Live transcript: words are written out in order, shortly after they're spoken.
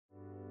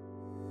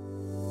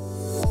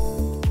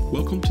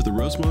Welcome to the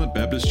Rosemont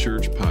Baptist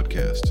Church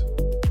podcast.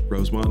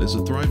 Rosemont is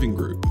a thriving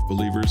group of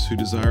believers who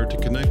desire to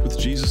connect with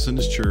Jesus and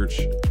His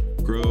church,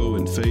 grow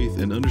in faith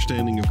and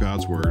understanding of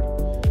God's Word,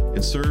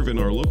 and serve in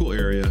our local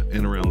area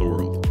and around the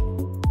world.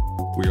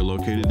 We are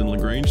located in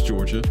LaGrange,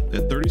 Georgia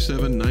at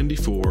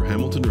 3794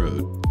 Hamilton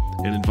Road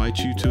and invite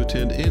you to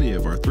attend any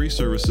of our 3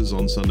 services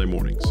on Sunday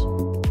mornings.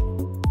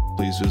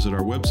 Please visit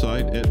our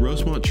website at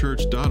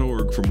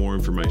rosemontchurch.org for more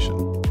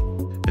information.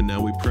 And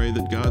now we pray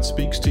that God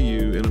speaks to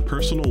you in a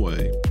personal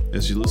way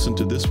as you listen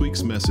to this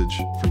week's message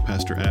from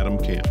Pastor Adam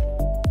Camp.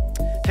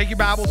 Take your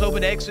Bibles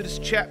open to Exodus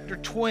chapter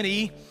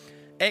 20.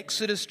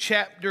 Exodus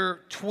chapter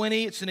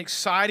 20. It's an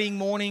exciting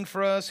morning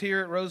for us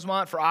here at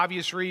Rosemont for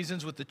obvious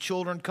reasons, with the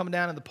children coming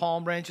down in the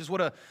palm branches.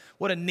 What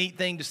a neat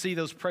thing to see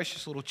those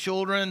precious little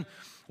children.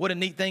 What a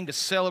neat thing to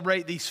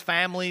celebrate these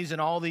families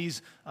and all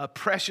these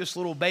precious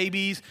little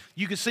babies.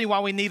 You can see why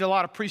we need a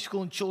lot of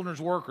preschool and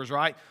children's workers,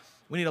 right?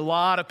 We need a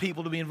lot of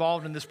people to be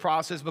involved in this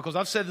process because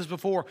I've said this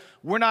before,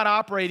 we're not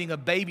operating a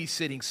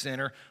babysitting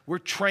center. We're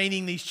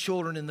training these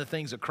children in the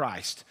things of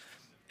Christ.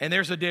 And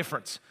there's a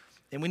difference.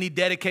 And we need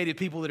dedicated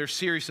people that are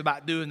serious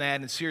about doing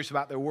that and serious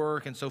about their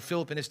work. And so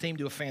Philip and his team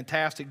do a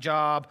fantastic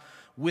job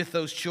with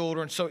those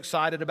children. So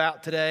excited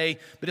about today.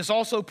 But it's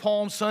also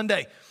Palm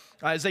Sunday.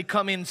 As they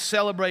come in and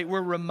celebrate,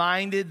 we're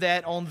reminded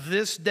that on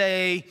this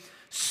day,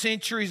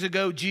 centuries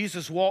ago,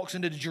 Jesus walks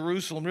into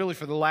Jerusalem really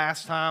for the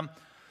last time.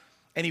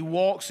 And he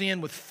walks in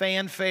with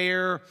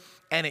fanfare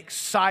and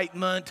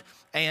excitement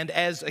and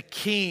as a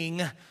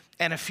king.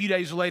 And a few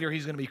days later,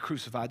 he's going to be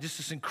crucified. Just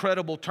this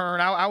incredible turn.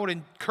 I would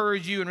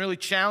encourage you and really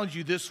challenge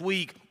you this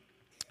week.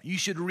 You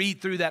should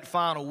read through that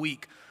final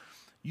week.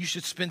 You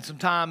should spend some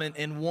time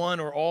in one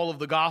or all of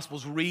the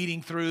Gospels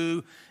reading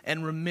through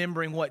and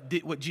remembering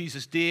what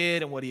Jesus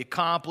did and what he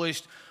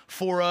accomplished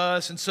for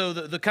us. And so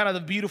the kind of the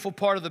beautiful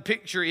part of the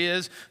picture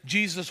is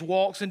Jesus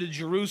walks into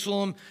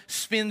Jerusalem,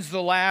 spends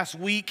the last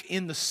week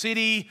in the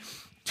city,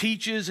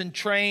 teaches and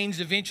trains,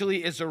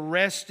 eventually is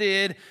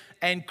arrested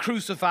and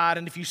crucified.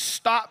 And if you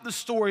stop the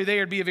story there,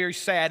 it'd be a very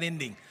sad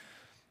ending.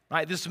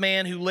 Right, this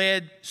man who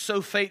led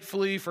so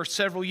faithfully for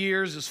several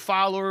years, his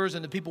followers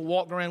and the people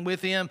walking around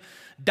with him,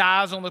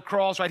 dies on the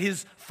cross. Right,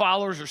 his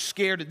followers are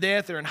scared to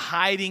death. They're in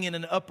hiding in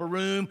an upper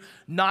room,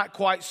 not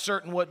quite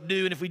certain what to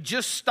do. And if we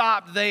just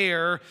stopped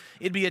there,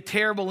 it'd be a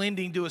terrible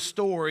ending to a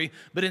story.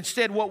 But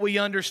instead, what we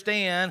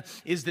understand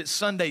is that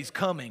Sunday's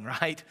coming,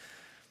 right?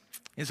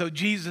 And so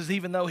Jesus,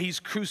 even though he's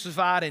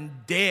crucified and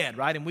dead,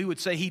 right, and we would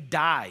say he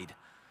died,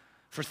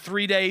 for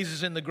 3 days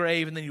is in the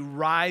grave, and then he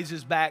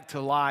rises back to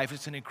life.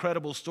 It's an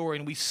incredible story,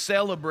 and we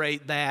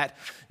celebrate that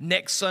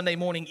next Sunday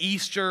morning,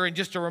 Easter. And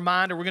just a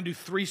reminder, we're going to do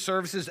 3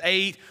 services,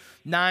 8,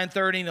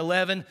 9:30, and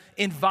 11.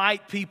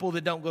 Invite people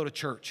that don't go to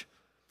church.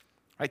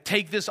 Right?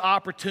 Take this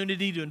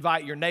opportunity to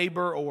invite your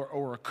neighbor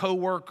or a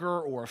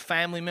coworker or a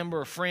family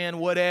member, a friend,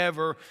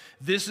 whatever.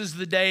 This is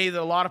the day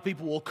that a lot of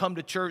people will come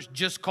to church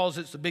just because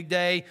it's a big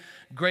day.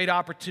 Great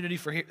opportunity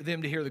for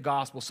them to hear the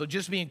gospel. So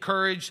just be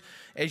encouraged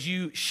as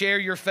you share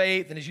your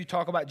faith and as you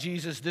talk about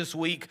Jesus this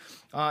week.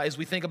 As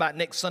we think about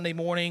next Sunday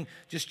morning,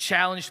 just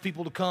challenge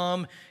people to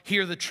come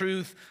hear the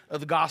truth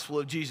of the gospel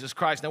of Jesus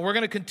Christ. Now we're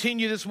going to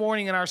continue this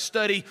morning in our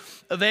study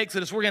of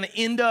Exodus. We're going to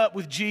end up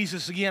with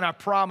Jesus again, I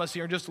promise,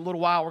 here in just a little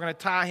while. We're going to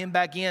tie him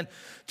back in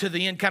to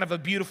the end, kind of a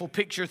beautiful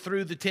picture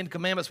through the 10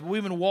 Commandments. But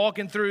we've been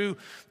walking through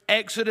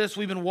Exodus.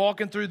 We've been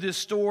walking through this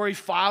story,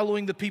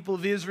 following the people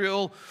of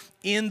Israel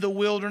in the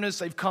wilderness.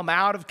 They've come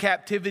out of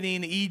captivity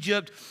in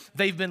Egypt.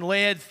 They've been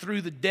led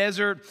through the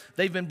desert.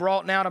 They've been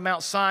brought now to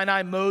Mount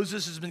Sinai.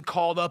 Moses has been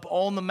called up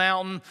on the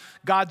mountain.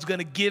 God's going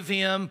to give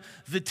him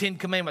the 10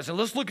 Commandments. And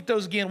let's look at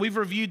those again. We've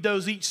reviewed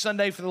those each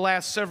Sunday for the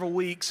last several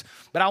weeks,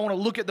 but I want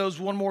to look at those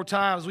one more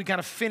time as we kind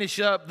of finish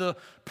up the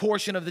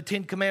portion of the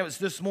 10 Commandments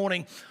this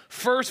morning.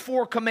 First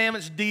 4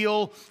 commandments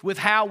deal with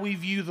how we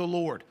view the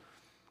Lord.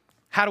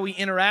 How do we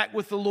interact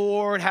with the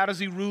Lord? How does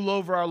he rule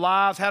over our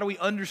lives? How do we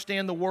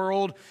understand the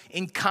world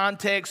in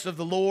context of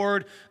the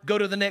Lord? Go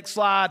to the next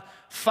slide.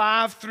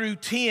 5 through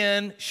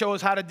 10 show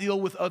us how to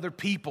deal with other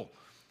people,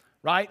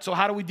 right? So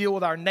how do we deal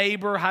with our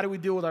neighbor? How do we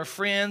deal with our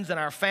friends and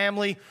our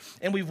family?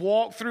 And we've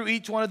walked through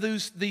each one of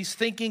these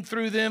thinking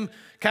through them,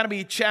 kind of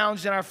be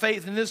challenged in our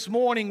faith. And this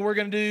morning, we're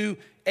going to do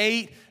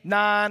 8,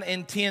 9,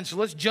 and 10. So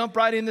let's jump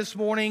right in this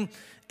morning.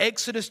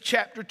 Exodus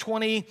chapter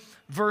 20,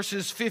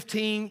 verses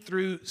 15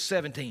 through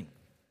 17.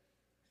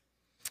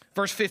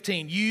 Verse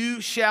 15,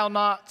 you shall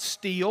not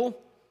steal,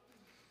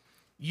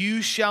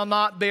 you shall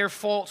not bear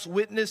false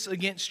witness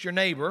against your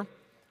neighbor,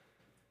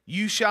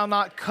 you shall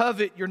not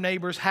covet your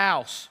neighbor's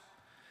house,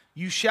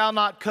 you shall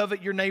not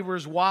covet your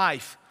neighbor's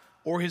wife,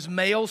 or his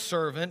male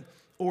servant,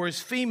 or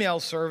his female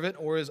servant,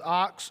 or his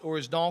ox, or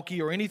his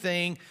donkey, or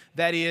anything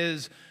that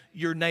is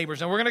your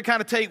neighbors. Now we're going to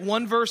kind of take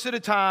one verse at a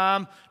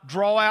time,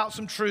 draw out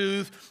some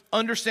truth,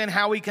 understand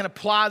how we can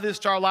apply this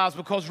to our lives,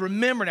 because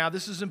remember now,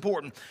 this is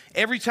important.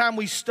 Every time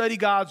we study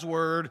God's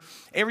Word,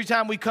 every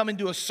time we come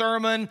into a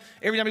sermon,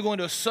 every time we go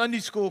into a Sunday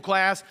school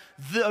class,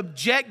 the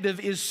objective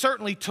is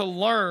certainly to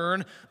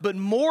learn, but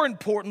more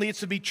importantly,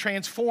 it's to be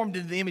transformed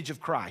into the image of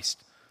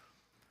Christ.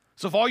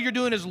 So if all you're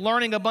doing is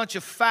learning a bunch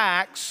of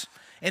facts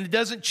and it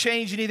doesn't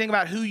change anything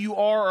about who you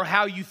are or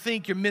how you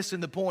think, you're missing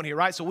the point here,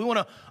 right? So we want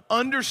to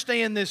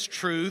understand this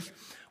truth.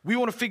 We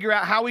want to figure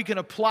out how we can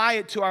apply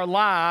it to our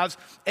lives,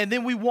 and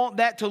then we want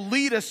that to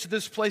lead us to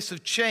this place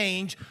of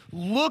change,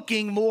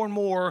 looking more and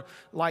more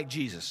like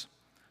Jesus.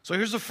 So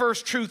here's the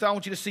first truth I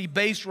want you to see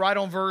based right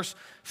on verse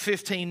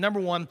 15. Number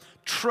one,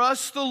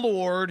 trust the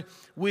Lord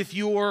with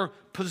your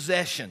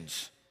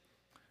possessions.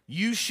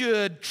 You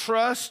should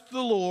trust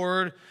the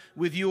Lord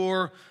with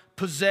your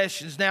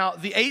possessions. Now,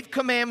 the eighth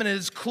commandment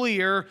is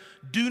clear,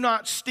 do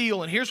not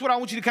steal. And here's what I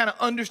want you to kind of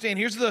understand.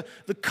 Here's the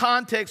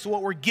context of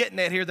what we're getting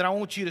at here that I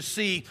want you to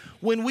see.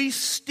 When we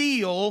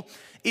steal,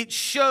 it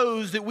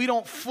shows that we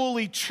don't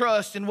fully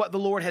trust in what the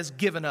Lord has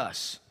given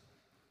us.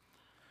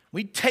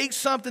 We take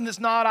something that's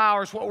not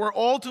ours. What we're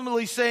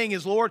ultimately saying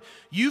is, Lord,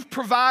 you've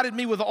provided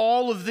me with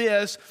all of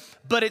this,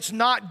 but it's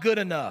not good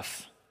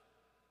enough.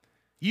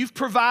 You've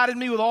provided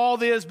me with all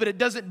this, but it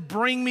doesn't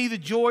bring me the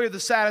joy or the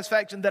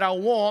satisfaction that I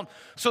want.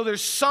 So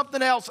there's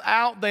something else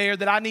out there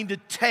that I need to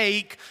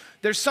take.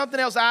 There's something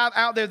else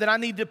out there that I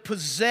need to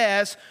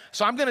possess.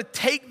 So I'm going to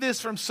take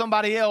this from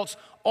somebody else,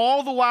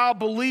 all the while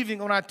believing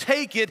when I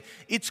take it,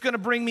 it's going to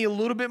bring me a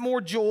little bit more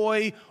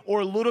joy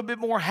or a little bit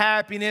more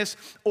happiness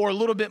or a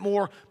little bit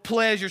more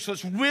pleasure. So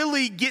it's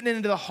really getting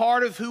into the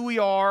heart of who we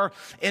are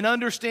and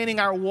understanding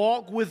our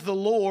walk with the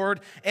Lord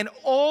and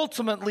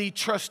ultimately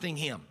trusting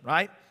Him,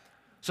 right?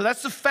 So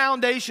that's the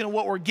foundation of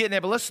what we're getting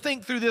at. But let's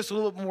think through this a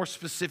little bit more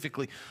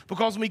specifically.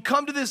 Because when we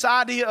come to this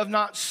idea of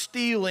not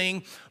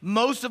stealing,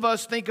 most of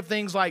us think of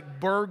things like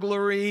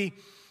burglary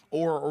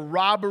or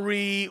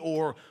robbery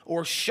or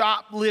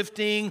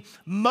shoplifting.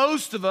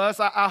 Most of us,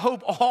 I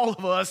hope all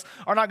of us,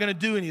 are not going to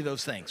do any of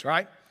those things,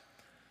 right?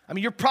 I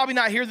mean, you're probably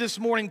not here this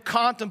morning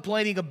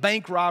contemplating a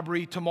bank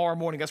robbery tomorrow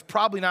morning. That's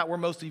probably not where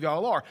most of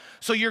y'all are.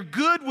 So you're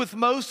good with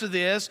most of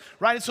this,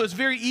 right? And so it's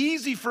very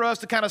easy for us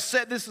to kind of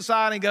set this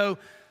aside and go,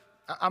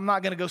 I'm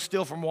not going to go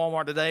steal from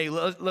Walmart today.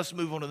 Let's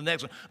move on to the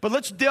next one. But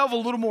let's delve a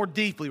little more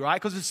deeply, right?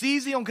 Because it's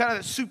easy on kind of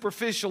that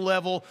superficial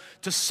level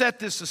to set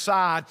this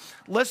aside.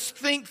 Let's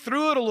think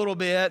through it a little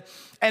bit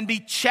and be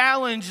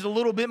challenged a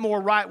little bit more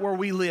right where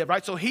we live,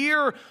 right? So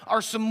here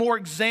are some more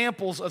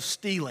examples of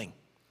stealing.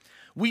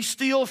 We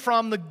steal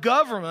from the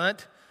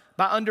government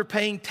by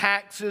underpaying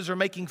taxes or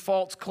making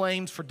false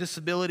claims for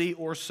disability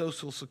or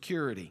Social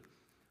Security.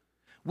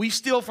 We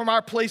steal from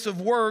our place of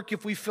work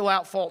if we fill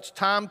out false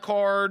time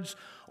cards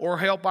or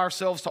help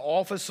ourselves to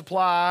office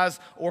supplies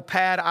or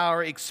pad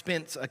our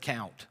expense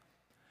account.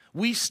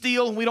 We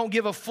steal and we don't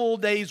give a full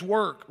day's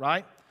work,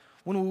 right?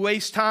 When we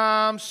waste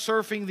time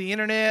surfing the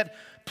internet,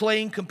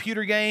 playing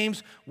computer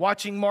games,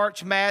 watching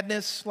March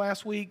Madness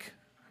last week.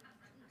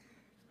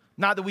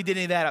 Not that we did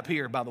any of that up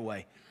here, by the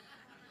way.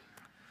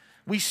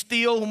 We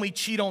steal when we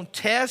cheat on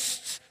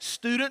tests,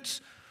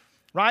 students,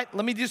 right?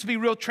 Let me just be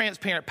real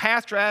transparent.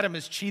 Pastor Adam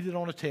has cheated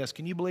on a test.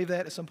 Can you believe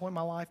that at some point in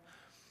my life?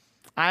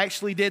 I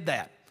actually did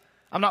that.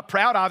 I'm not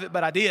proud of it,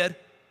 but I did.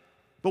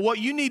 But what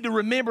you need to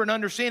remember and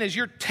understand is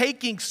you're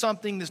taking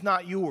something that's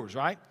not yours,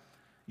 right?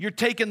 You're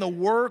taking the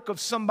work of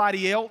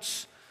somebody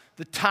else,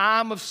 the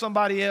time of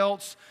somebody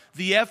else,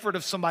 the effort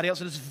of somebody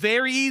else. And it's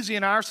very easy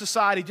in our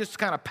society just to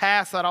kind of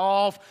pass that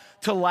off,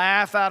 to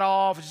laugh that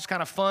off. It's just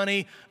kind of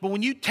funny. But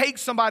when you take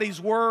somebody's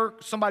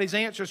work, somebody's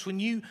answers, when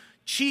you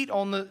cheat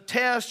on the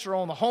test or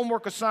on the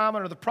homework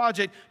assignment or the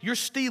project, you're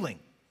stealing.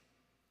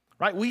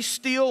 Right? We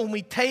steal when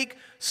we take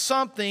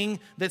something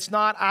that's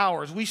not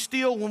ours. We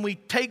steal when we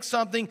take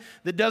something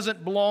that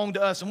doesn't belong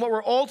to us. And what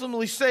we're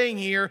ultimately saying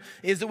here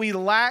is that we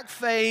lack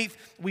faith,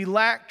 we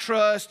lack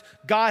trust.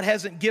 God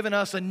hasn't given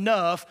us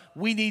enough.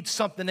 We need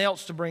something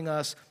else to bring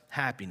us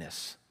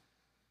happiness.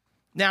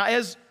 Now,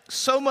 as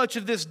so much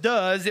of this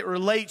does, it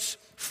relates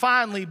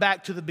finally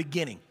back to the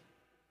beginning.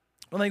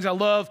 One of the things I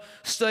love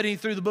studying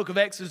through the book of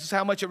Exodus is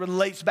how much it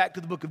relates back to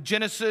the book of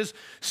Genesis,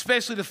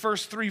 especially the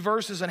first 3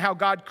 verses and how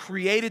God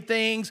created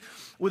things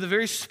with a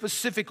very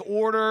specific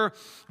order,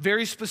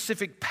 very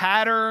specific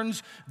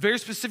patterns, very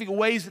specific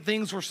ways that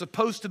things were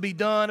supposed to be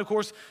done. Of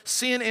course,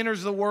 sin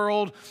enters the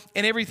world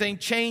and everything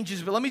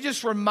changes. But let me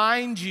just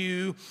remind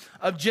you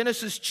of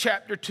Genesis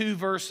chapter 2,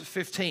 verse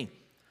 15.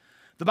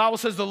 The Bible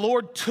says, the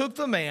Lord took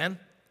the man,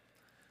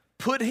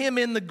 put him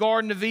in the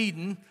Garden of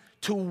Eden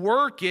to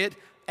work it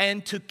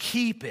and to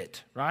keep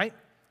it, right?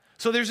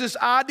 So there's this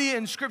idea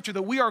in Scripture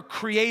that we are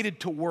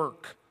created to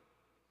work.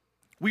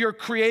 We are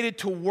created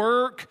to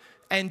work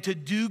and to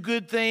do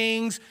good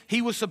things.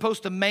 He was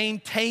supposed to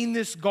maintain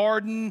this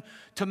garden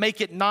to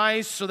make it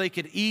nice so they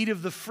could eat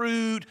of the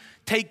fruit,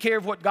 take care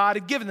of what God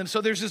had given them.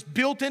 So there's this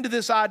built into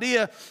this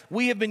idea,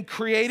 we have been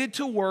created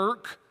to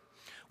work.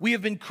 We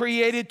have been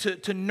created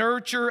to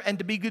nurture and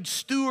to be good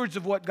stewards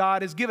of what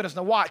God has given us.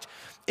 Now watch,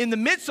 in the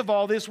midst of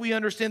all this, we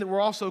understand that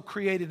we're also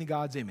created in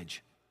God's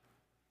image.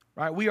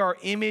 Right? We are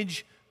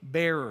image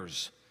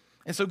bearers.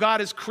 And so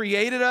God has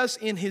created us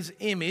in His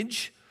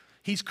image.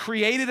 He's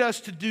created us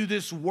to do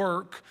this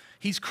work.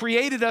 He's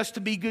created us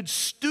to be good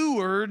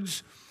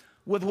stewards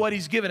with what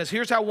he's given us.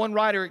 Here's how one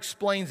writer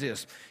explains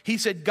this. He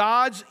said,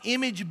 God's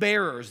image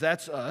bearers,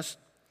 that's us,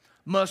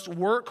 must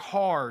work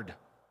hard,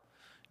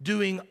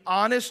 doing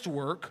honest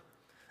work,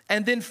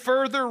 and then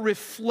further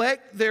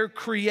reflect their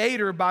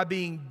Creator by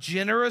being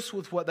generous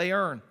with what they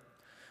earn.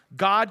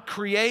 God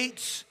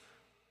creates,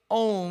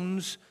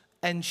 owns,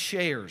 and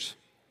shares.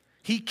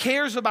 He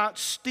cares about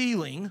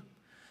stealing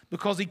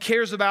because he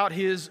cares about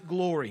his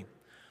glory.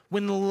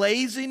 When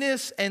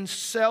laziness and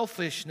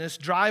selfishness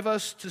drive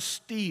us to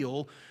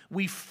steal,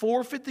 we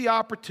forfeit the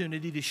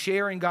opportunity to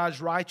share in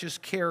God's righteous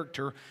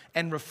character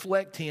and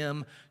reflect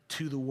him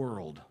to the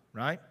world,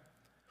 right?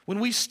 When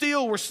we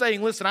steal, we're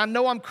saying, listen, I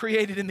know I'm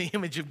created in the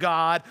image of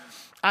God.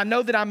 I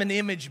know that I'm an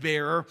image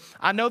bearer.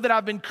 I know that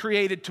I've been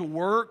created to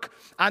work.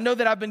 I know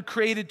that I've been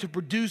created to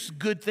produce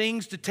good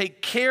things, to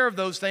take care of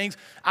those things.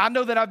 I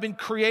know that I've been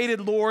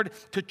created, Lord,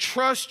 to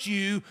trust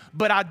you,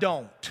 but I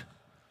don't.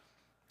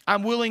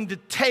 I'm willing to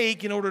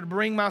take in order to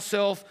bring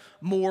myself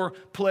more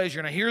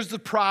pleasure. Now, here's the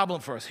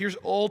problem for us. Here's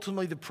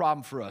ultimately the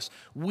problem for us.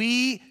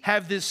 We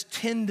have this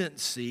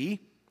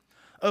tendency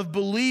of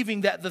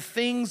believing that the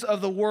things of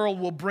the world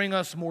will bring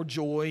us more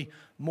joy,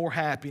 more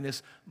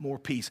happiness, more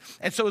peace.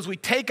 And so as we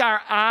take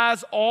our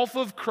eyes off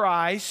of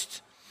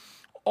Christ,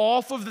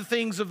 off of the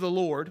things of the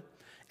Lord,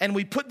 and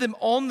we put them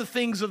on the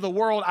things of the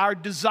world, our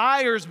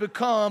desires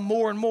become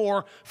more and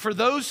more for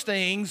those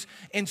things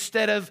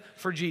instead of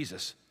for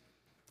Jesus.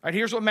 All right,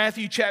 here's what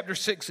Matthew chapter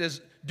 6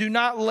 says. Do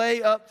not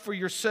lay up for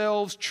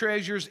yourselves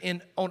treasures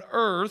on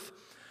earth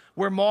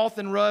where moth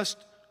and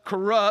rust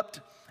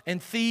corrupt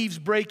and thieves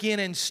break in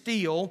and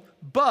steal,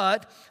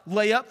 but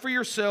lay up for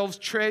yourselves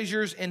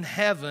treasures in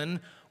heaven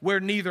where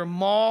neither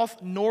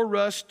moth nor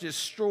rust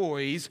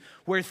destroys,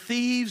 where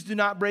thieves do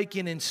not break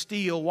in and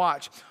steal.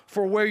 Watch,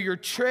 for where your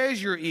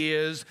treasure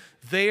is,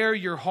 there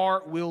your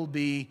heart will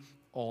be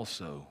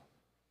also.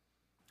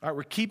 All right,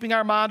 we're keeping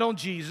our mind on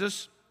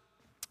Jesus.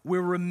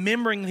 We're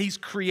remembering he's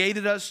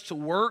created us to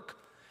work.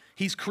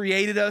 He's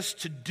created us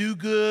to do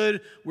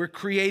good. We're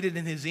created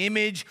in his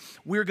image.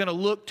 We're going to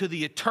look to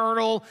the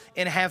eternal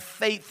and have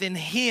faith in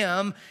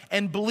him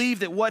and believe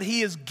that what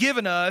he has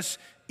given us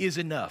is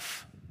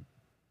enough.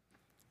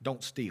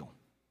 Don't steal.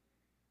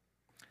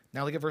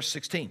 Now look at verse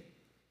 16.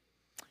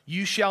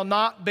 You shall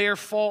not bear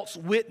false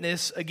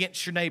witness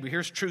against your neighbor.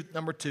 Here's truth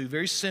number 2.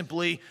 Very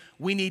simply,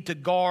 we need to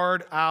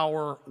guard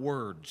our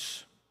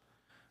words.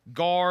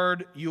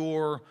 Guard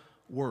your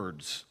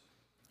words.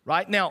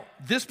 Right? Now,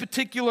 the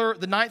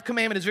 9th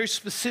commandment is very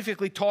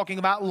specifically talking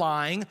about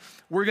lying.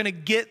 We're going to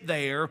get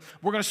there.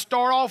 We're going to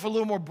start off a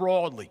little more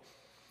broadly.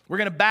 We're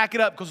going to back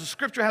it up because the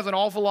scripture has an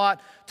awful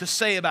lot to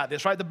say about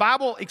this, right? The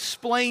Bible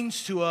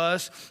explains to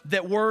us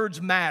that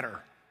words matter.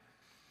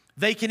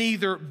 They can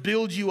either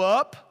build you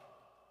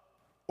up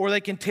or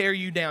they can tear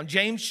you down.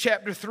 James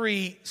chapter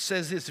 3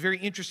 says this, a very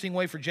interesting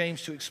way for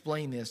James to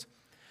explain this.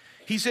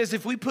 He says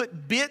if we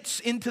put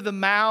bits into the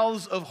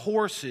mouths of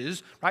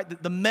horses, right,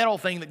 the metal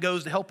thing that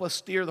goes to help us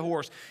steer the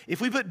horse, if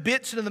we put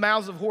bits into the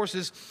mouths of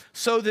horses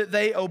so that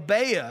they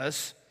obey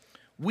us,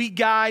 we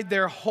guide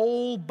their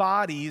whole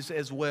bodies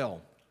as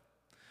well.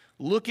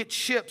 Look at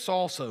ships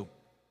also.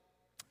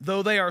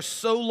 Though they are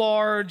so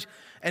large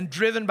and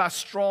driven by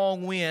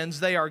strong winds,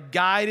 they are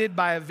guided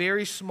by a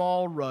very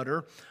small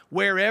rudder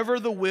wherever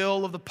the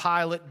will of the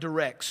pilot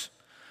directs.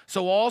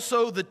 So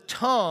also the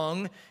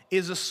tongue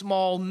is a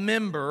small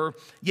member,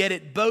 yet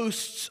it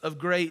boasts of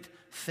great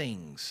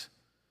things.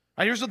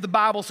 Now here's what the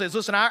Bible says.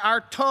 Listen,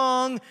 our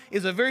tongue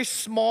is a very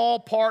small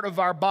part of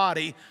our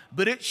body,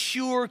 but it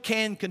sure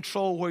can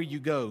control where you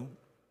go.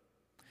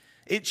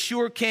 It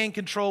sure can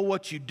control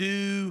what you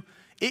do.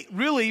 It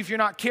really, if you're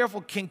not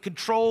careful, can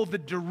control the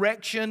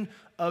direction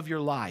of your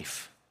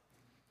life.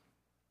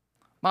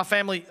 My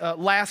family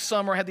last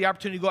summer had the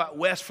opportunity to go out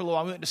west for a little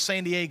while. We went to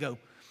San Diego.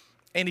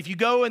 And if you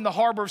go in the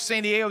harbor of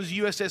San Diego, it's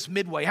USS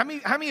Midway. How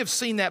many have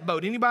seen that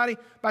boat? Anybody?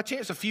 By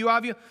chance, a few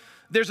of you?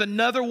 There's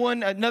another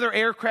one, another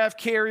aircraft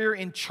carrier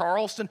in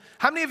Charleston.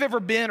 How many have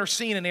ever been or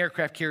seen an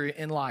aircraft carrier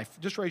in life?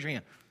 Just raise your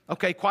hand.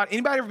 Okay, quiet.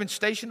 Anybody ever been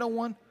stationed on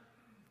one?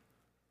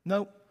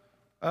 No.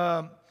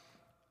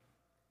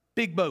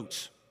 Big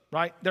boats,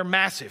 right? They're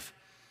massive.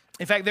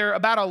 In fact, they're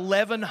about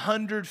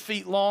 1,100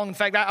 feet long. In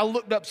fact, I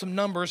looked up some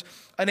numbers.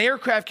 An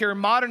aircraft carrier,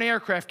 modern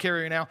aircraft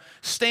carrier now,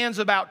 stands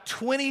about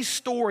 20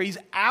 stories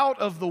out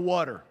of the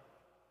water.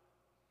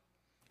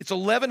 It's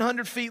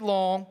 1,100 feet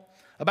long,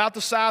 about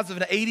the size of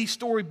an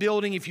 80-story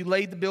building if you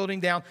laid the building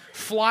down.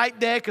 Flight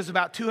deck is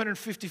about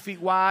 250 feet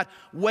wide,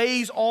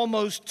 weighs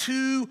almost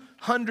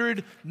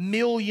 200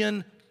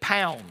 million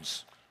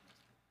pounds.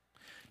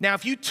 Now,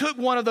 if you took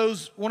one of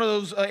those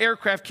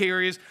aircraft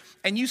carriers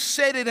and you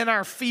set it in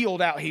our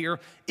field out here,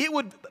 it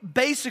would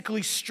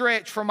basically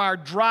stretch from our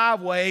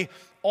driveway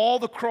all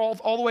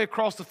the way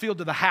across the field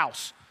to the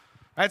house.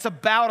 That's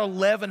about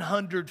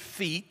 1,100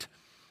 feet.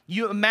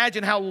 You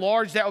imagine how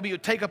large that would be. It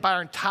would take up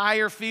our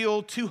entire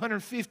field,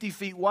 250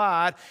 feet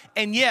wide.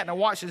 And yet, now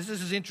watch this.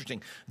 This is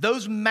interesting.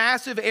 Those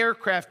massive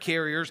aircraft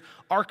carriers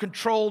are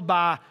controlled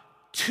by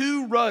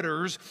 2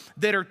 rudders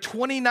that are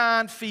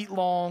 29 feet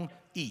long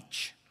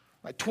each.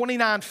 like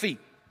 29 feet.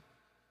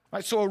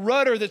 Right, so a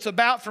rudder that's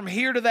about from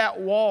here to that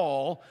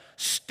wall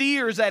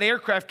steers that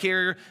aircraft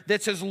carrier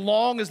that's as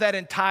long as that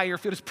entire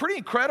field. It's pretty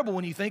incredible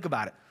when you think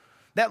about it.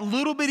 That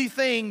little bitty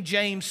thing,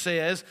 James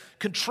says,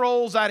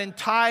 controls that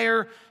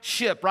entire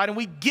ship, right? And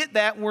we get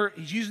that when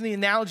he's using the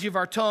analogy of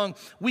our tongue.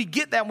 We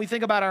get that when we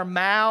think about our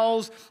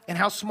mouths and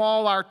how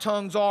small our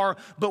tongues are.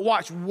 But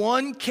watch,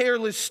 one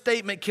careless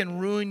statement can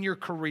ruin your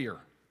career.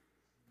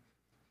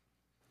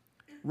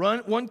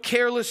 One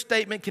careless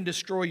statement can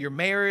destroy your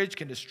marriage,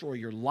 can destroy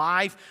your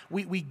life.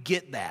 We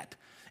get that.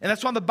 And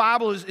that's why the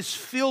Bible is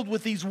filled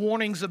with these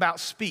warnings about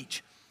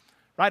speech.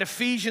 Right?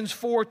 Ephesians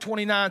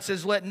 4:29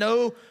 says, let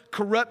no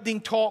corrupting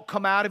talk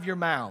come out of your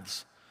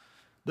mouths,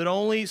 but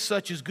only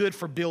such as good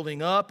for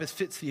building up as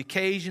fits the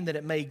occasion, that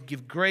it may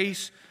give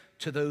grace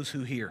to those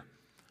who hear.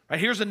 Right,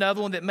 here's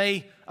another one that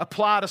may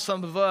apply to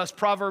some of us.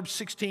 Proverbs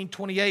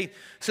 16:28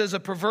 says, a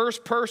perverse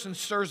person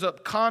stirs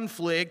up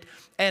conflict,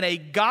 and a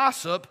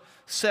gossip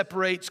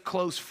separates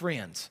close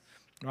friends.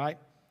 Right?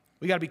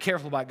 We got to be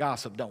careful about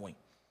gossip, don't we?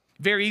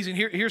 Very easy. And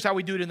here's how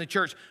we do it in the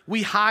church.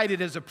 We hide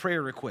it as a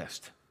prayer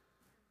request.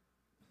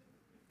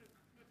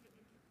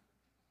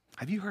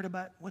 Have you heard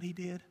about what he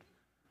did?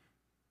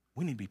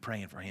 We need to be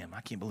praying for him.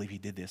 I can't believe he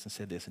did this and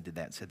said this and did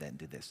that and said that and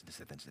did this and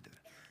said that and said that.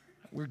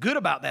 We're good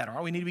about that, all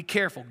right? We need to be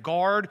careful.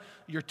 Guard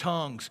your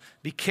tongues.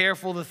 Be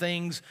careful the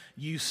things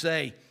you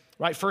say.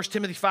 Right? 1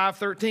 Timothy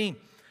 5:13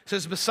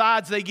 says,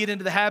 besides, they get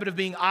into the habit of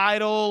being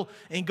idle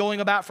and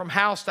going about from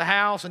house to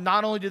house. And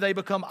not only do they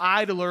become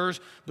idlers,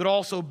 but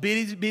also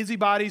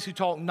busybodies who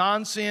talk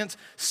nonsense,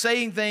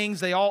 saying things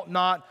they ought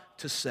not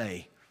to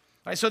say.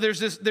 Right, so there's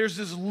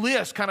this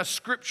list kind of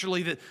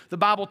scripturally that the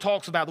Bible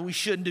talks about that we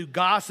shouldn't do: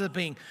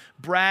 gossiping,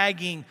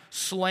 bragging,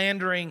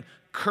 slandering,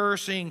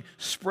 cursing,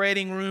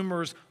 spreading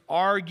rumors,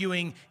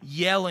 arguing,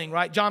 yelling,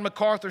 right? John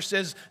MacArthur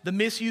says the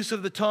misuse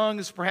of the tongue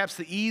is perhaps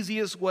the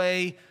easiest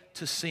way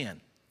to sin.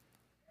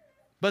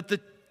 But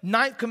the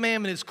ninth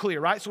commandment is clear,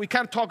 right? So we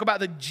kind of talk about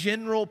the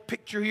general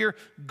picture here.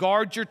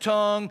 Guard your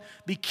tongue.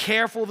 Be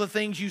careful of the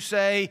things you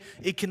say.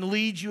 It can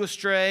lead you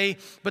astray.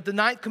 But the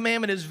ninth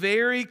commandment is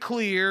very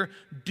clear.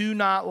 Do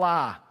not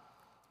lie.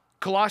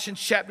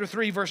 Colossians chapter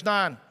 3, verse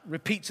 9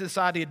 repeats this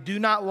idea. Do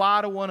not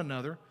lie to one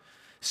another,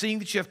 seeing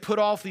that you have put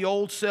off the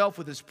old self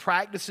with its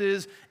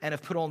practices and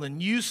have put on the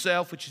new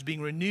self, which is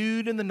being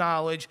renewed in the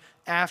knowledge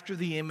after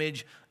the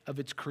image of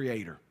its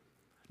creator.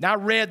 Now, I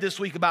read this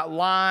week about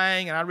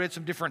lying, and I read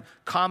some different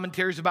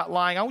commentaries about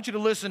lying. I want you to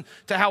listen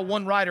to how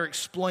one writer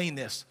explained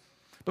this.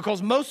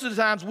 Because most of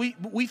the times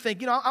we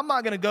think, I'm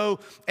not going to go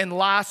and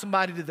lie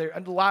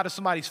to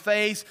somebody's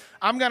face.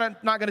 I'm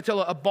not going to tell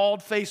a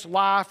bald-faced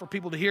lie for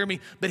people to hear me.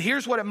 But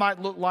here's what it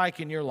might look like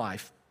in your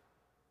life.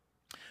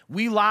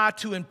 We lie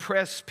to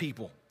impress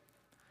people.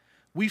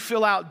 We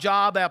fill out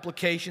job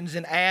applications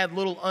and add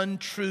little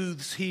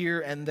untruths here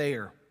and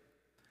there.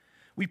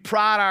 We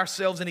pride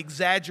ourselves in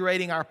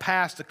exaggerating our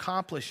past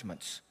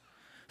accomplishments.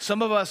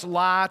 Some of us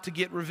lie to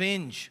get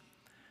revenge.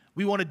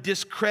 We want to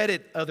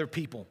discredit other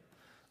people.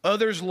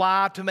 Others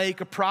lie to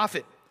make a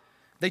profit.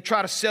 They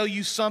try to sell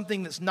you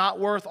something that's not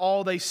worth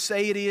all they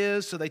say it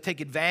is, so they take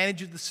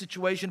advantage of the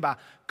situation by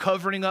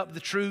covering up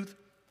the truth.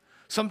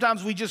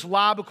 Sometimes we just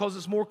lie because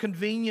it's more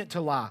convenient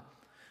to lie.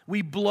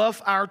 We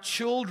bluff our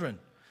children,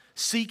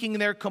 seeking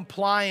their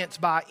compliance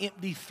by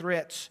empty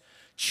threats.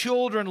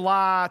 Children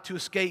lie to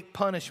escape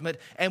punishment,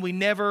 and we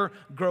never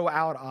grow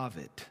out of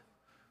it.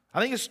 I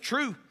think it's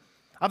true.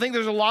 I think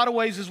there's a lot of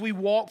ways as we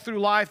walk through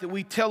life that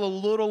we tell a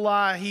little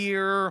lie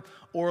here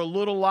or a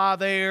little lie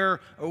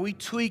there, or we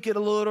tweak it a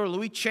little, or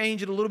we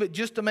change it a little bit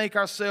just to make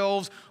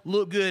ourselves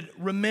look good.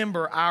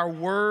 Remember, our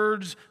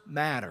words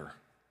matter.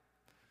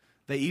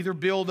 They either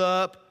build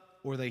up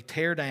or they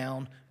tear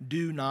down.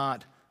 Do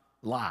not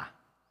lie.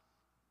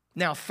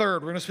 Now,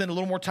 third, we're going to spend a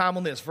little more time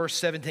on this. Verse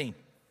 17.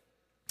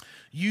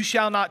 You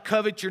shall not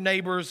covet your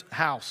neighbor's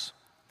house.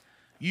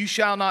 You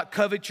shall not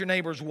covet your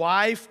neighbor's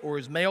wife or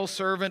his male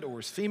servant or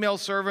his female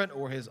servant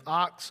or his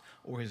ox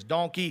or his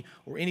donkey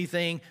or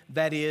anything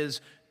that is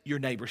your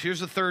neighbor's.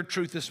 Here's the third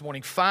truth this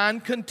morning.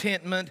 Find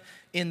contentment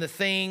in the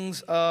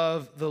things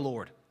of the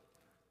Lord.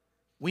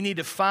 We need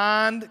to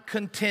find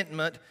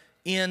contentment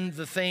in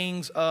the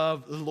things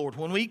of the Lord.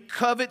 When we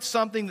covet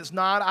something that's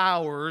not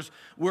ours,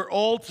 we're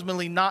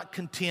ultimately not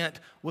content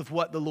with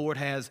what the Lord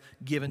has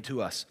given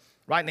to us.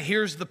 Right? Now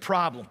here's the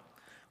problem.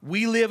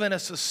 We live in a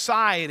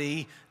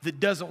society that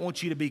doesn't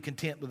want you to be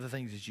content with the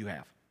things that you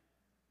have.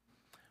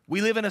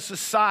 We live in a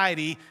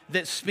society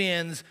that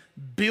spends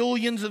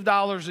billions of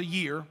dollars a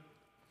year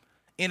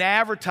in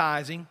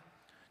advertising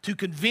to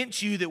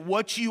convince you that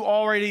what you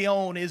already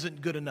own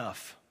isn't good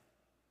enough.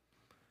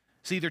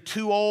 It's either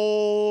too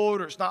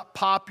old, or it's not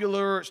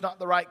popular, or it's not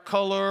the right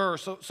color, or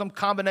some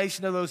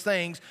combination of those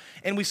things.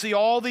 And we see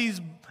all these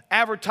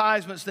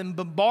advertisements that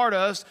bombard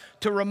us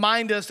to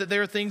remind us that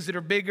there are things that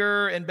are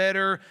bigger and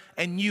better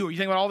and newer. You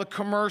think about all the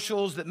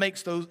commercials that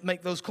make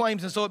those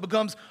claims. And so it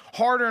becomes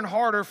harder and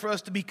harder for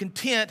us to be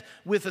content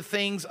with the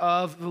things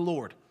of the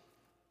Lord.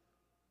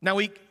 Now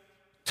we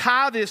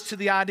tie this to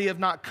the idea of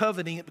not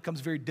coveting. It becomes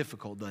very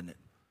difficult, doesn't it?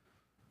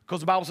 Because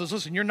the Bible says,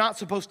 listen, you're not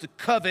supposed to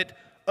covet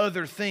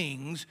other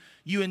things.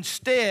 You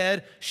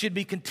instead should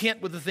be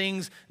content with the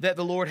things that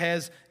the Lord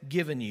has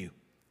given you.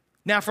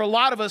 Now, for a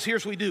lot of us,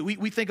 here's what we do.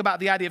 We think about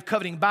the idea of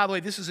coveting. By the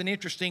way, this is an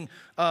interesting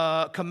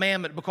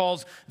commandment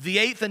because the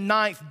 8th and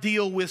 9th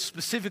deal with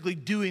specifically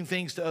doing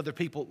things to other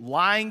people,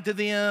 lying to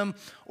them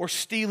or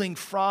stealing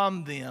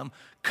from them.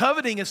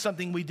 Coveting is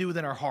something we do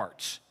within our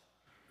hearts.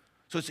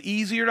 So it's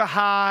easier to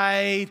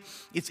hide.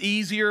 It's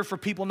easier for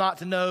people not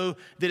to know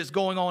that it's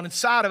going on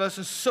inside of us.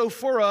 And so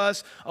for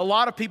us, a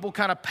lot of people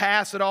kind of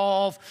pass it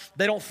off.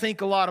 They don't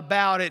think a lot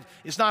about it.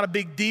 It's not a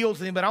big deal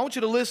to them. But I want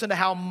you to listen to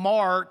how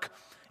Mark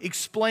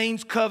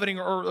explains coveting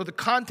or the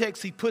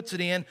context he puts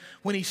it in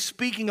when he's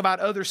speaking about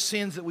other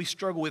sins that we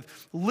struggle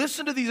with.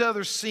 Listen to these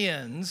other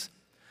sins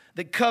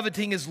that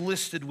coveting is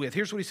listed with.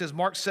 Here's what he says,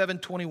 Mark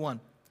 7:21.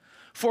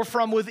 For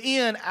from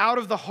within, out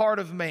of the heart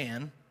of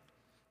man,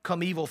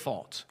 come evil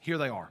thoughts. Here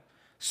they are.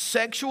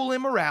 Sexual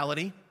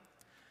immorality,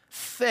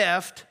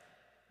 theft,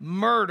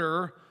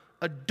 murder,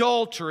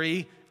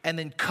 adultery, and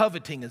then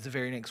coveting is the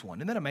very next one.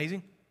 Isn't that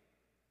amazing?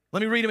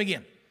 Let me read them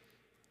again.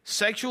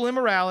 Sexual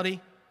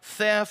immorality,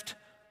 theft,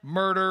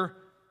 murder,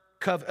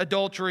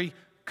 adultery,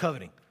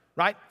 coveting,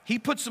 right? He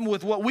puts them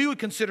with what we would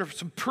consider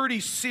some pretty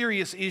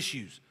serious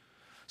issues,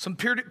 some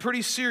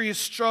pretty serious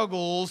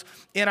struggles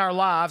in our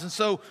lives. And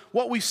so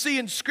what we see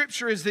in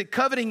Scripture is that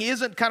coveting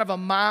isn't kind of a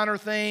minor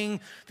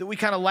thing that we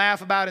kind of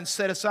laugh about and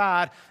set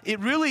aside. It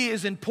really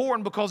is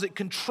important because it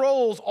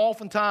controls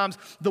oftentimes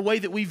the way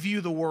that we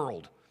view the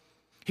world.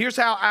 Here's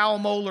how Al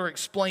Mohler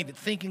explained it,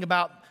 thinking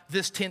about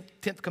this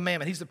 10th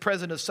commandment. He's the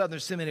president of Southern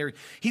Seminary.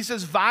 He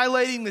says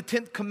violating the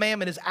 10th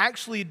commandment is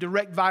actually a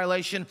direct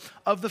violation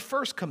of the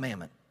first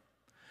commandment.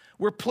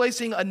 We're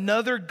placing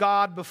another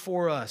God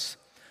before us,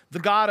 the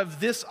God of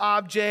this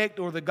object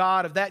or the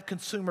God of that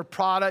consumer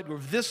product or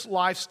this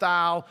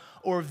lifestyle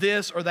or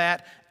this or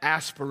that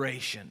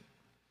aspiration.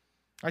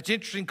 It's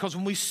interesting because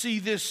when we see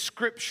this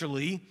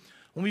scripturally,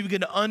 when we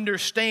begin to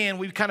understand,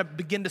 we kind of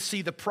begin to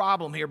see the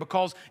problem here,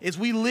 because as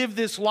we live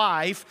this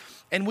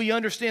life and we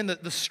understand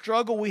that the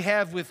struggle we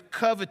have with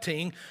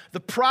coveting, the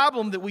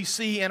problem that we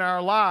see in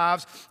our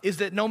lives is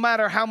that no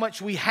matter how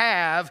much we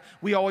have,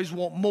 we always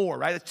want more,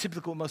 right? That's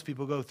typically what most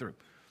people go through.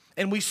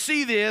 And we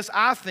see this,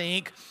 I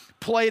think,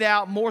 played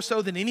out more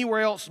so than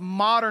anywhere else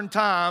modern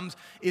times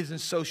is in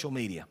social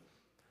media.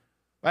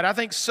 Right? I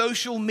think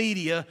social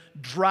media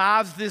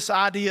drives this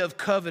idea of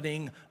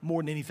coveting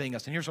more than anything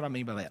else. And here's what I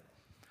mean by that.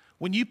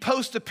 When you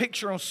post a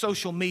picture on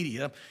social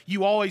media,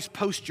 you always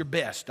post your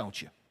best,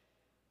 don't you?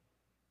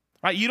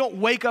 Right? You don't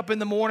wake up in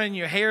the morning and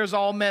your hair's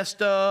all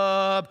messed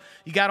up.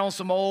 You got on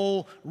some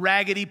old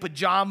raggedy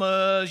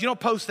pajamas. You don't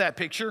post that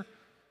picture.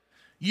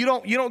 You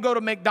don't go to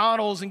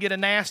McDonald's and get a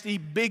nasty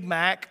Big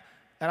Mac.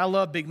 And I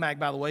love Big Mac,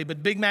 by the way,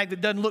 but Big Mac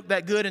that doesn't look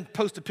that good and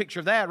post a picture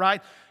of that,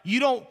 right?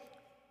 You don't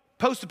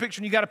post a picture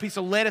and you got a piece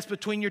of lettuce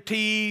between your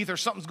teeth or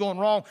something's going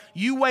wrong.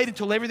 You wait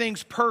until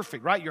everything's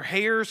perfect, right? Your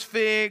hair's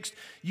fixed,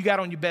 you got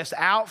on your best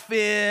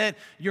outfit,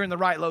 you're in the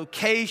right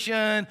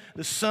location,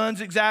 the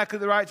sun's exactly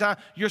the right time,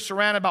 you're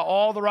surrounded by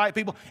all the right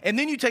people, and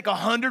then you take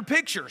 100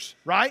 pictures,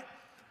 right?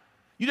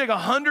 You take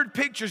 100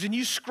 pictures and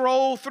you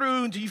scroll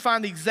through until you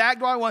find the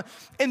exact right one,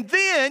 and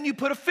then you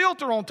put a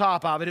filter on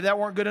top of it if that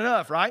weren't good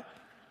enough, right?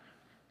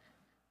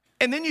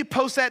 And then you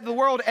post that to the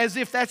world as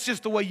if that's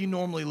just the way you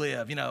normally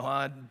live. You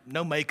know,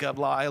 no makeup,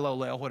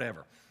 LOL,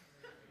 whatever.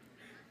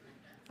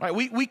 Right?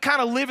 We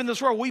kind of live in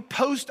this world. We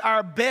post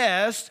our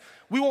best.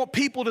 We want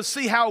people to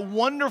see how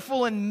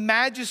wonderful and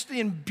majestic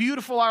and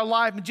beautiful our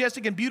life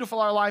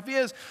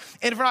is.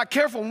 And if we're not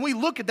careful, when we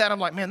look at that, I'm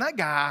like, man, that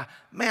guy,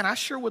 man, I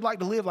sure would like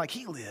to live like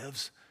he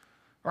lives.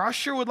 Or I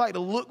sure would like to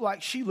look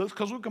like she looks,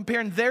 because we're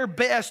comparing their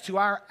best to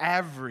our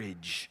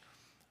average.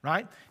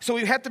 Right? So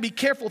we have to be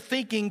careful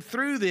thinking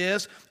through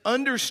this,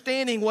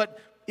 understanding what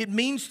it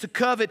means to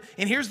covet.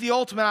 And here's the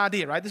ultimate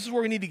idea, right? This is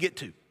where we need to get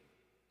to.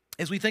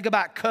 As we think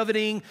about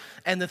coveting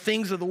and the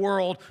things of the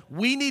world,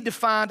 we need to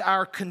find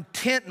our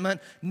contentment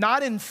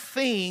not in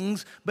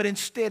things, but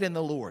instead in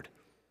the Lord.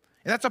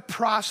 And that's a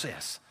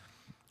process.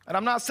 And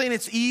I'm not saying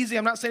it's easy.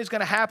 I'm not saying it's going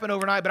to happen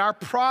overnight, but our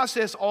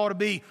process ought to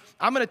be,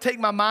 I'm going to take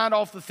my mind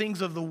off the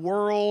things of the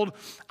world.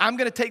 I'm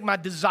going to take my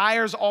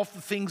desires off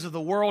the things of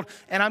the world,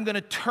 and I'm going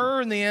to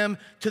turn them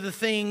to the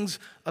things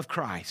of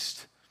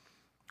Christ.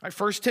 All right,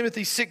 1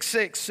 Timothy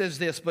 6:6 says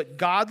this, but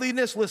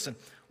godliness, listen,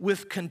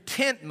 with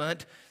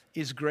contentment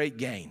is great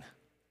gain.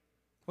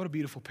 What a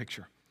beautiful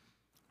picture.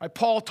 All right,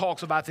 Paul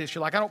talks about this.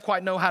 You're like, I don't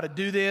quite know how to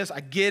do this.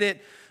 I get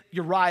it.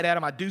 You're right,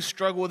 Adam. I do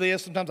struggle with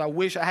this. Sometimes I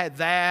wish I had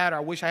that, or I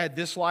wish I had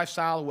this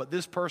lifestyle or what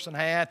this person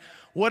had.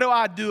 What do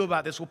I do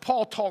about this? Well,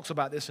 Paul talks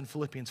about this in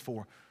Philippians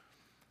 4.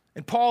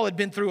 And Paul had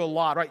been through a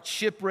lot, right?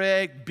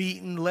 Shipwrecked,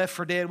 beaten, left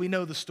for dead. We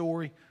know the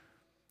story.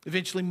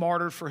 Eventually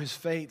martyred for his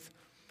faith.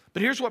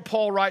 But here's what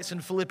Paul writes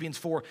in Philippians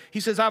 4. He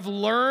says, I've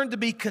learned to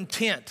be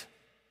content.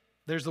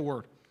 There's the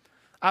word.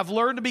 I've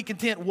learned to be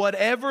content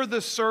whatever the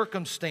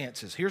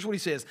circumstances. Here's what he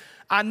says.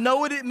 I know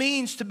what it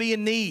means to be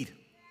in need.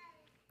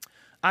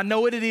 I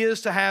know what it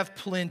is to have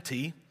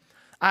plenty.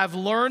 I've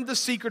learned the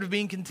secret of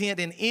being content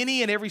in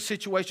any and every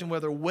situation,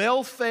 whether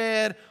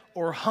well-fed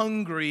or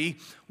hungry,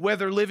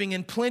 whether living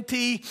in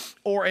plenty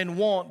or in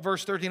want.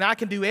 Verse 13, I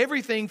can do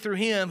everything through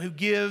him who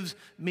gives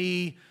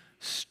me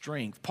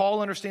strength.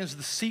 Paul understands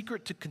the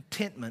secret to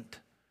contentment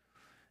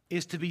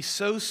is to be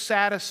so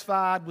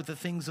satisfied with the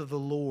things of the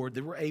Lord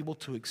that we're able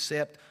to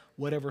accept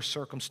whatever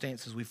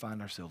circumstances we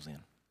find ourselves in.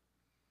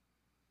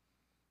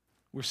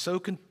 We're so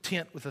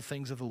content with the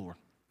things of the Lord.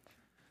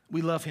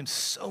 We love him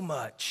so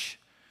much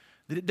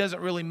that it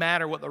doesn't really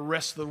matter what the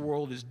rest of the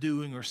world is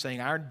doing or saying.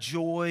 Our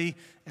joy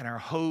and our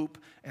hope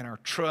and our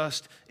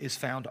trust is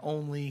found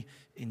only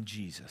in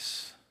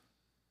Jesus.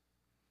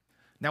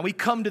 Now we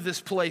come to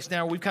this place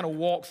now where we've kind of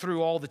walked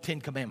through all the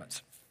 10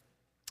 Commandments.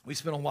 We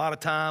spent a lot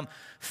of time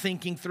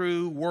thinking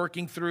through,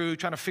 working through,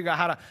 trying to figure out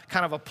how to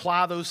kind of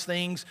apply those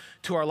things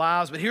to our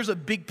lives. But here's a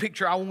big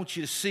picture I want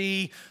you to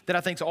see that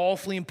I think is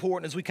awfully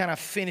important as we kind of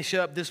finish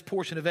up this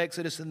portion of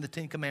Exodus and the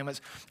 10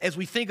 Commandments. As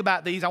we think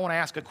about these, I want to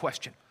ask a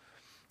question.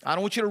 I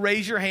don't want you to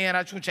raise your hand.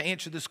 I just want you to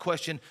answer this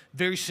question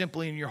very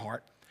simply in your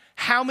heart.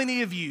 How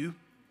many of you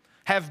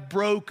have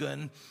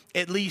broken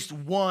at least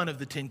one of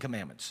the 10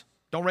 Commandments?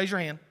 Don't raise your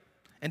hand,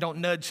 and don't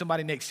nudge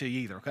somebody next to you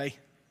either, okay?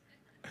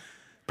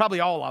 Probably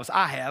all of us.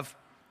 I have.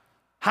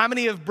 How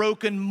many have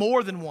broken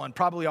more than one?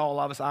 Probably all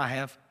of us. I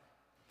have.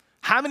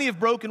 How many have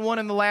broken one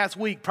in the last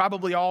week?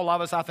 Probably all of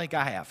us. I think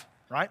I have,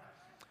 right?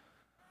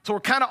 So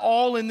we're kind of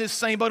all in this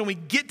same boat, and we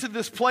get to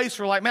this place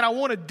where we're like, man, I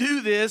want to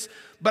do this,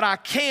 but I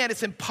can't.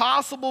 It's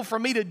impossible for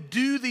me to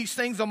do these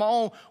things on my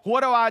own.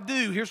 What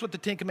do? Here's what the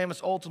 10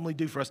 Commandments ultimately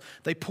do for us.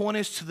 They point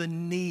us to the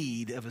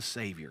need of a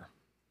Savior.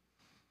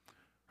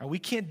 Right? We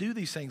can't do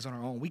these things on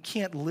our own. We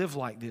can't live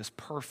like this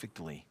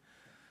perfectly.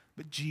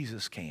 But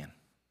Jesus can.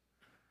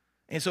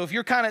 And so if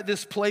you're kind of at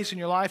this place in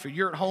your life, or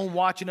you're at home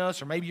watching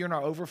us, or maybe you're in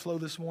our overflow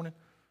this morning,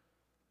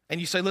 and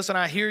you say, listen,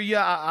 I hear you,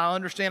 I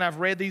understand, I've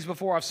read these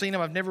before, I've seen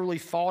them, I've never really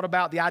thought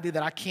about the idea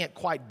that I can't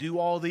quite do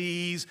all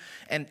these,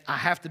 and I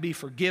have to be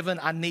forgiven,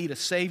 I need a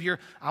Savior.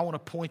 I want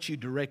to point you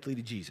directly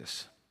to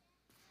Jesus,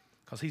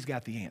 because he's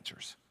got the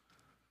answers.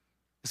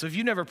 So if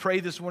you never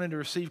prayed this morning to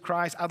receive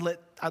Christ,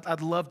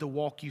 I'd love to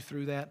walk you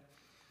through that.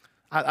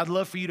 I'd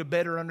love for you to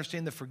better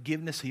understand the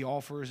forgiveness he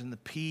offers and the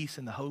peace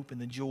and the hope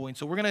and the joy. And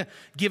so we're going to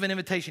give an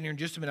invitation here in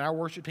just a minute. Our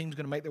worship team is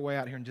going to make their way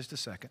out here in just a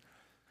second.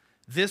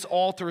 This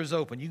altar is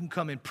open. You can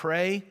come and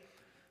pray.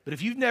 But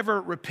if you've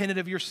never repented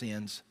of your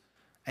sins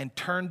and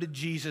turned to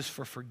Jesus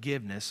for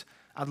forgiveness,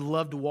 I'd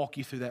love to walk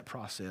you through that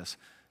process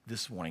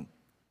this morning.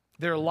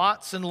 There are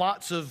lots and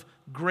lots of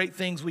great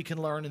things we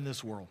can learn in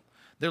this world.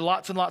 There are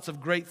lots and lots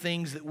of great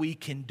things that we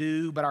can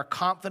do, but our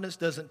confidence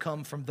doesn't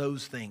come from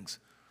those things.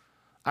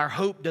 Our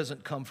hope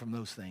doesn't come from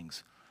those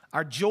things.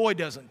 Our joy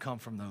doesn't come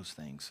from those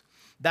things.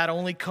 That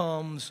only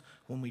comes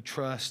when we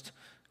trust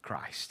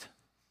Christ.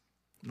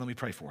 Let me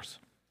pray for us.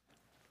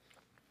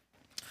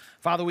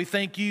 Father, we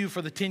thank you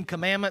for the 10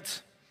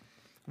 Commandments.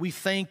 We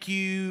thank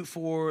you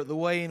for the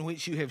way in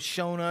which you have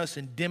shown us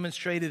and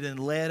demonstrated and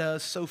led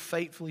us so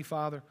faithfully,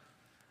 Father.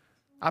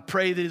 I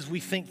pray that as we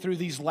think through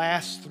these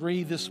last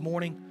 3 this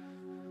morning,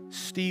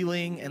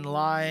 stealing and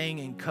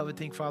lying and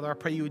coveting, Father, I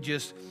pray you would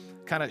just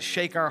kind of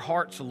shake our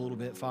hearts a little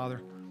bit,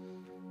 Father.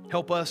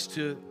 Help us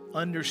to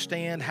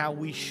understand how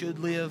we should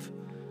live.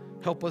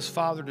 Help us,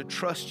 Father, to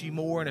trust you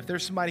more. And if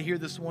there's somebody here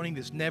this morning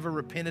that's never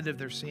repented of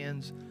their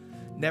sins,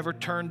 never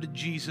turned to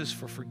Jesus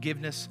for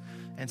forgiveness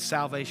and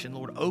salvation,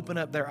 Lord, open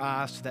up their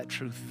eyes to that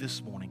truth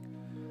this morning.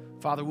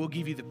 Father, we'll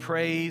give you the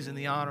praise and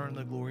the honor and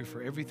the glory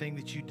for everything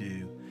that you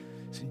do.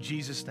 It's in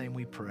Jesus' name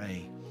we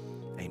pray.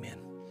 Amen.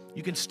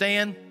 You can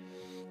stand.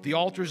 The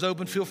altar is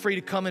open. Feel free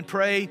to come and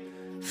pray.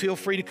 Feel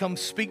free to come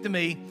speak to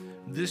me.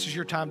 This is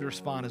your time to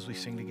respond as we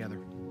sing together.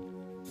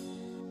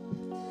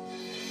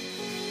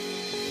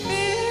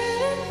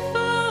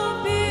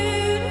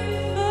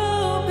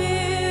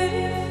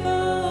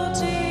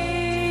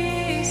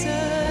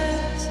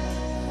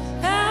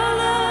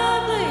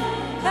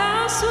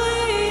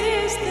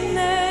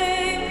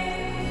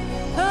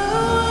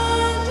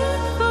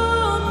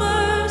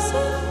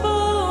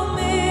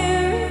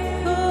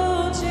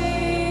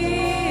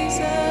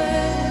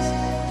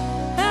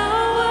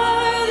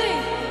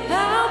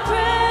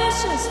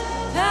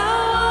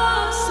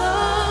 How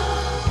awesome.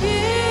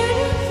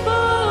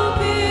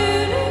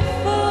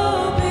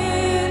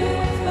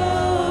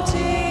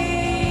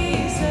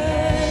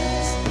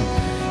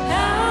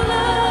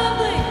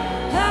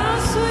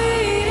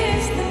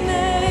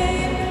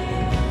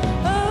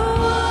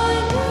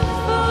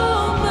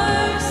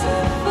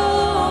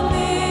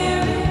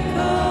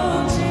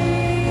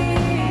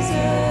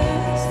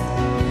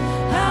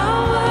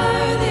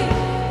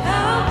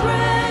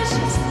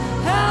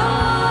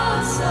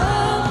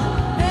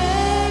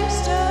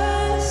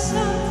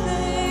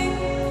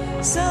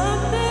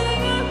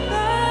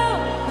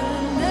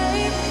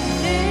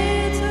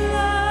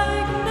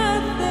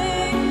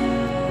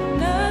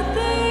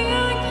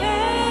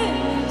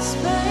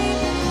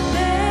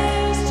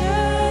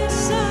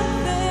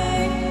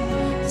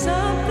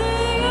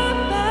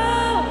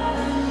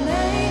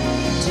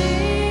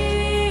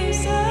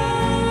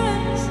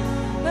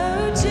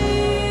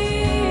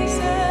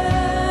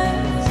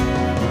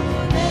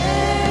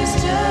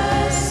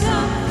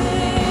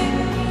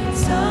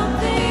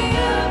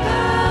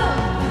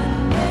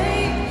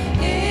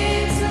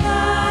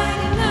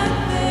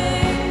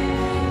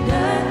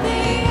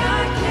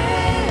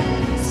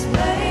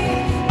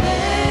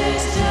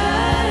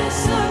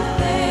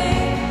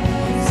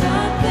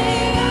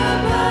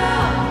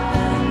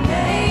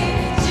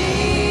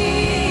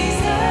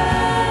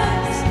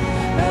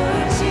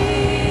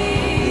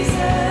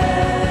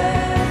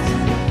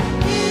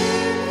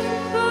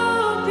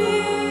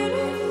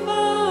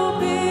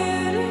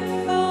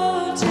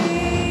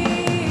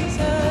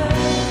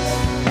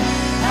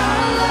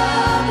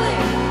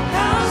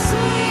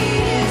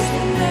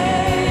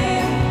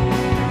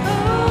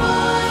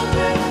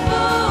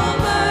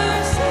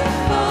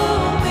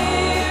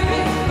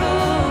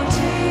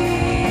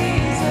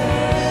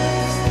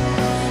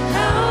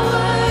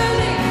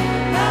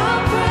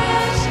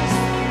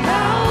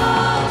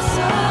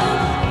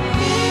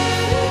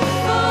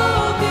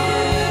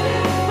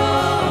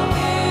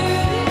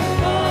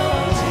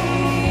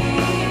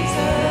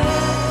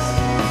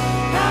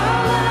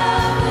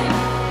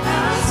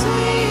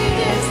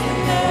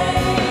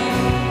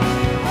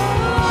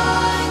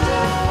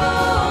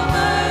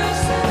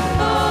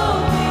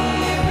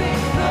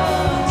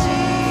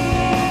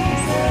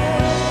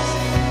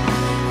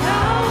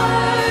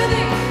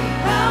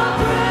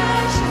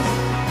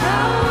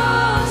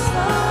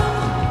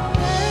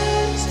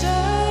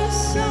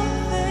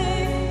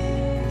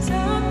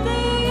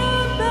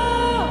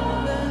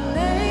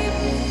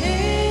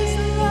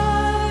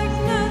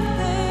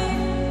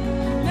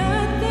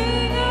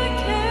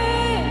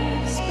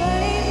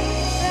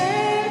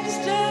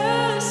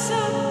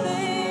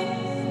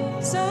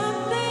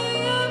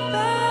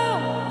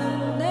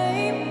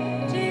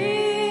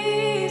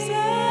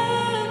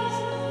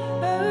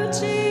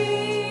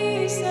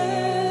 We're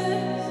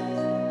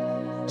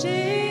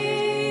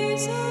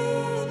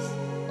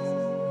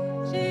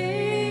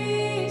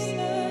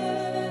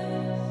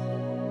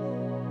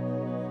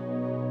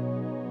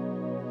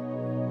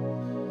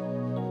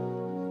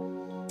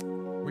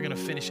going to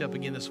finish up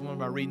again this morning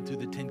by reading through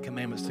the Ten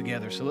Commandments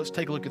together. So let's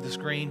take a look at the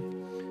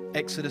screen.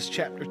 Exodus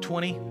chapter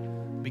 20,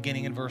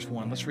 beginning in verse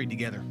 1. Let's read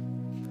together.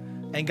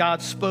 And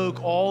God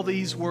spoke all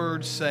these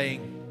words,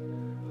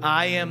 saying,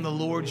 I am the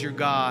Lord your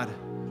God,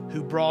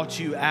 who brought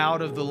you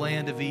out of the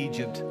land of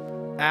Egypt,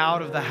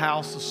 out of the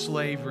house of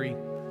slavery.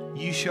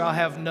 You shall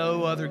have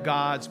no other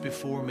gods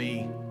before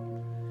me.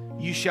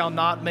 You shall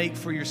not make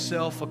for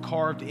yourself a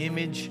carved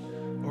image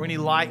or any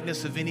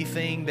likeness of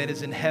anything that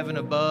is in heaven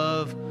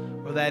above,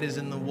 or that is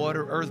in the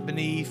water, earth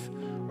beneath,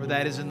 or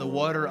that is in the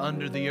water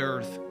under the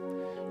earth.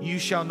 You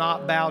shall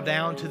not bow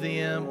down to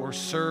them or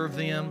serve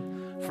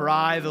them, for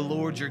I, the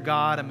Lord your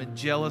God, am a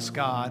jealous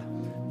God,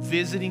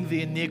 visiting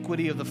the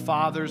iniquity of the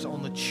fathers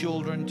on the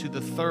children to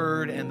the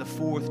third and the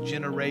fourth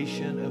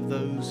generation of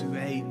those who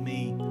hate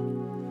me,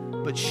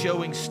 but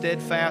showing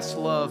steadfast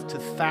love to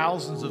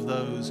thousands of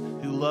those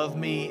who love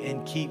me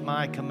and keep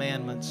my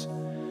commandments.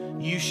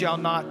 You shall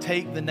not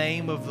take the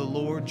name of the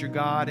Lord your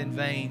God in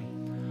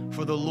vain,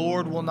 for the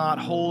Lord will not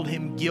hold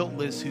him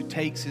guiltless who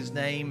takes his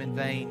name in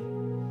vain.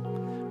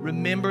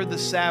 Remember the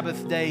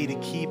Sabbath day to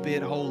keep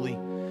it holy.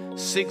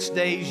 6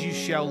 days you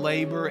shall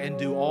labor and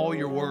do all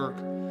your work,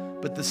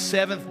 but the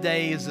seventh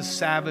day is the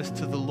Sabbath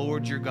to the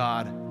Lord your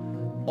God.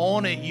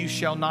 On it you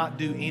shall not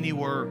do any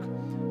work,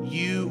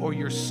 you or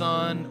your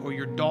son or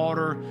your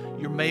daughter,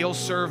 your male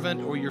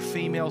servant or your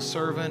female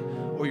servant,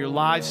 or your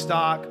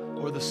livestock,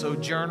 or the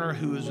sojourner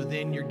who is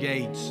within your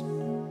gates.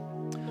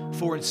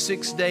 For in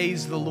 6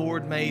 days the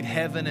Lord made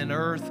heaven and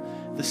earth,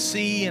 the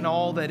sea and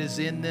all that is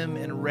in them,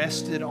 and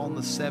rested on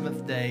the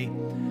seventh day.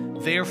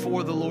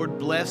 Therefore the Lord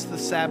blessed the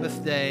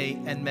Sabbath day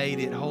and made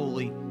it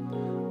holy.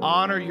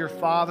 Honor your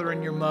father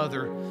and your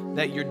mother,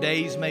 that your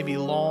days may be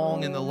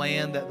long in the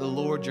land that the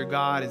Lord your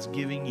God is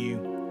giving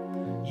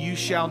you. You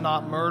shall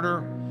not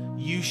murder.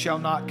 You shall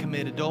not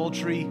commit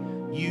adultery.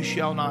 You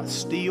shall not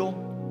steal.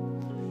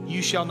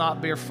 You shall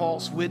not bear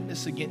false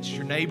witness against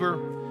your neighbor.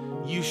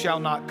 You shall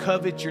not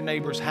covet your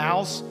neighbor's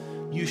house.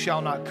 You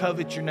shall not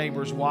covet your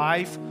neighbor's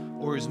wife,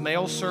 or his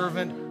male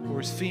servant, or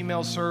his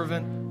female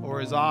servant, or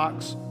his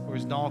ox, or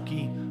his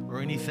donkey, or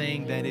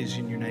anything that is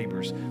in your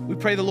neighbor's. We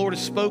pray the Lord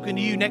has spoken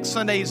to you. Next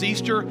Sunday is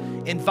Easter.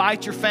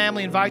 Invite your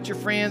family, invite your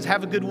friends.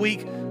 Have a good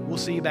week. We'll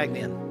see you back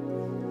then.